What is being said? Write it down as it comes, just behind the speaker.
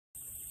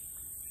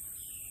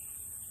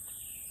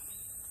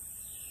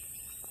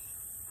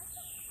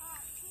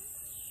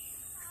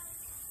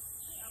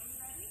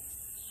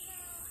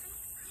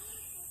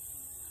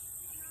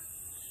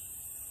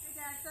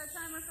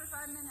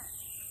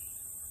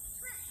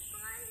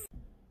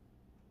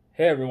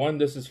Hey everyone,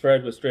 this is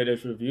Fred with Straight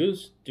Edge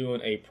Reviews,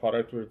 doing a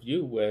product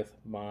review with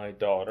my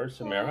daughter,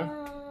 Samara.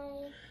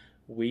 Hi.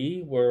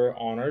 We were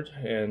honored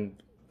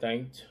and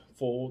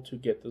thankful to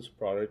get this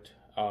product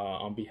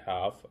on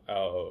behalf.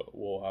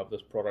 We'll have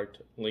this product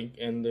link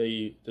in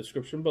the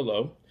description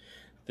below.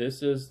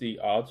 This is the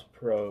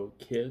OddsPro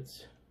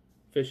Kids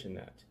Fishing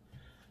Net.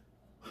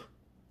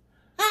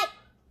 Hi.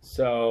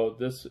 So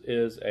this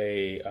is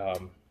a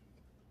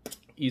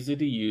easy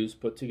to use,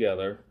 put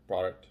together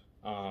product.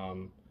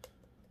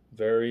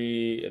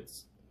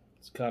 It's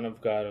kind of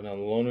got an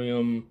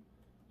aluminum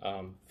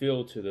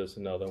feel to this,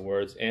 in other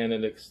words, and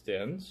it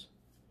extends.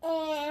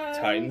 And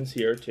Tightens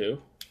here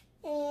too.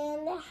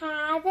 And it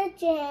has a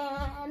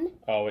gem.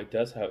 Oh, it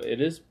does have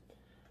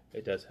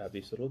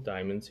these little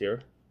diamonds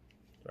here,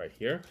 right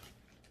here,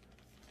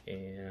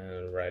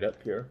 and right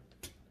up here,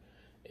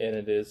 and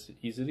it is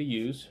easy to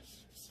use.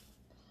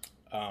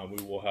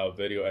 We will have a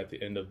video at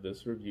the end of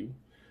this review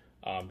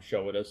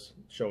showing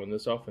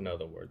this off, in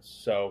other words.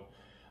 So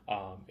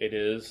it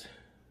is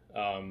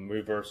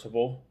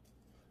reversible,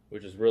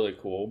 which is really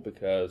cool,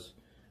 because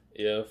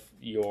if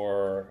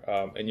you're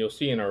and you'll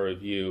see in our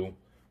review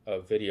a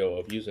video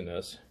of using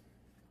this,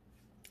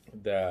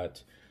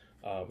 that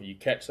you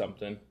catch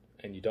something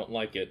and you don't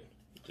like it,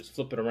 just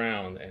flip it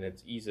around, and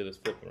it's easy to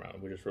flip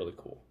around, which is really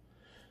cool.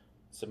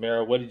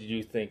 Samara, what did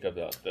you think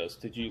about this?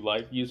 Did you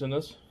like using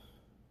this?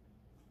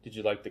 Did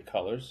you like the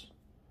colors?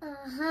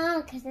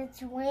 Because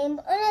it's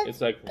rainbow.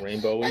 It's like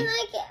rainbowy.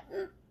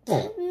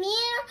 And me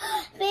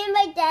and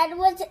my dad, it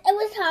was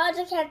hard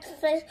to catch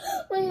fish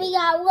when we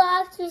got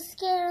lost. We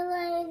scared of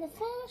letting the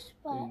fish,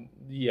 but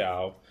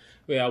yeah,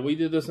 we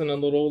did this in a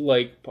little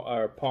lake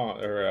or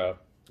pond or a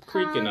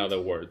creek, in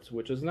other words,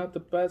 which is not the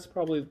best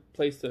probably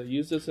place to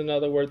use this, in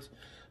other words,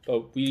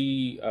 but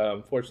we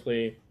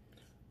unfortunately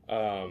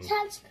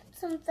catch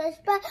some fish,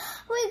 but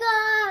we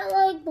got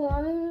like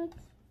one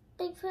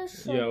big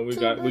fish. Yeah, we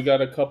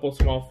got a couple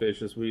small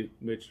fish,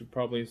 which you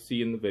probably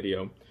see in the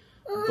video.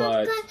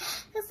 But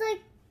it's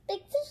like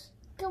big fish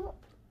go.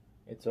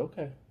 It's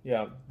okay.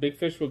 Yeah, big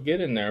fish will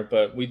get in there,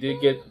 but we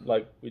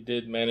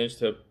did manage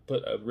to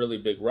put a really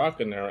big rock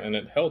in there, and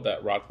it held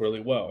that rock really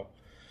well.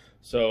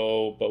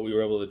 So, but we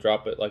were able to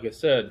drop it. Like I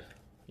said,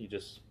 you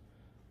just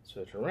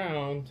switch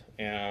around,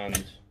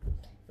 and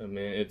I mean,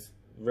 it's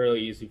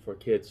really easy for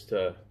kids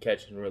to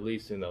catch and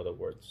release, in other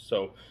words.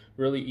 So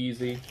really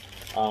easy.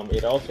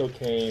 It also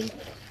came,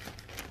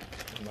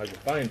 if I can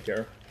find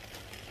here,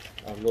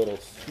 a little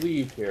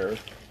sleeve here.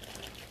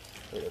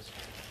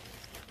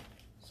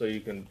 So you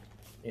can,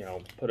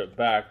 put it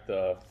back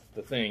the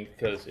thing,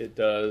 because it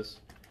does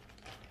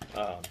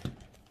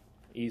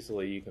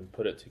easily. You can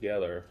put it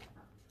together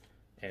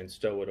and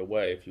stow it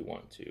away if you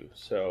want to.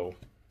 So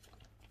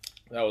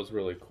that was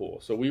really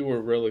cool. So we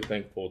were really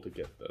thankful to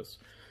get this.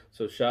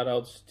 So shout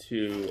outs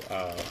to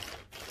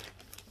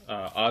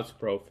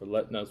OddsPro for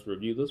letting us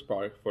review this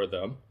product for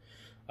them.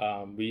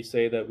 We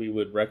say that we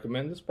would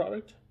recommend this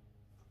product.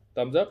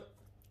 Thumbs up?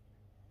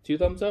 2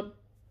 thumbs up?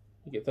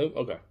 You get those?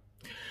 Okay.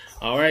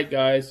 Alright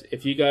guys,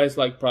 if you guys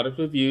like product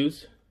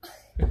reviews,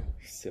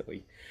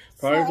 silly,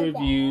 product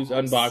reviews,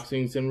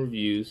 unboxings, and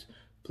reviews,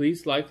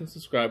 please like and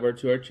subscribe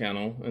to our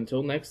channel.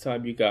 Until next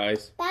time, you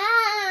guys.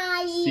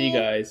 Bye. See you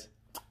guys.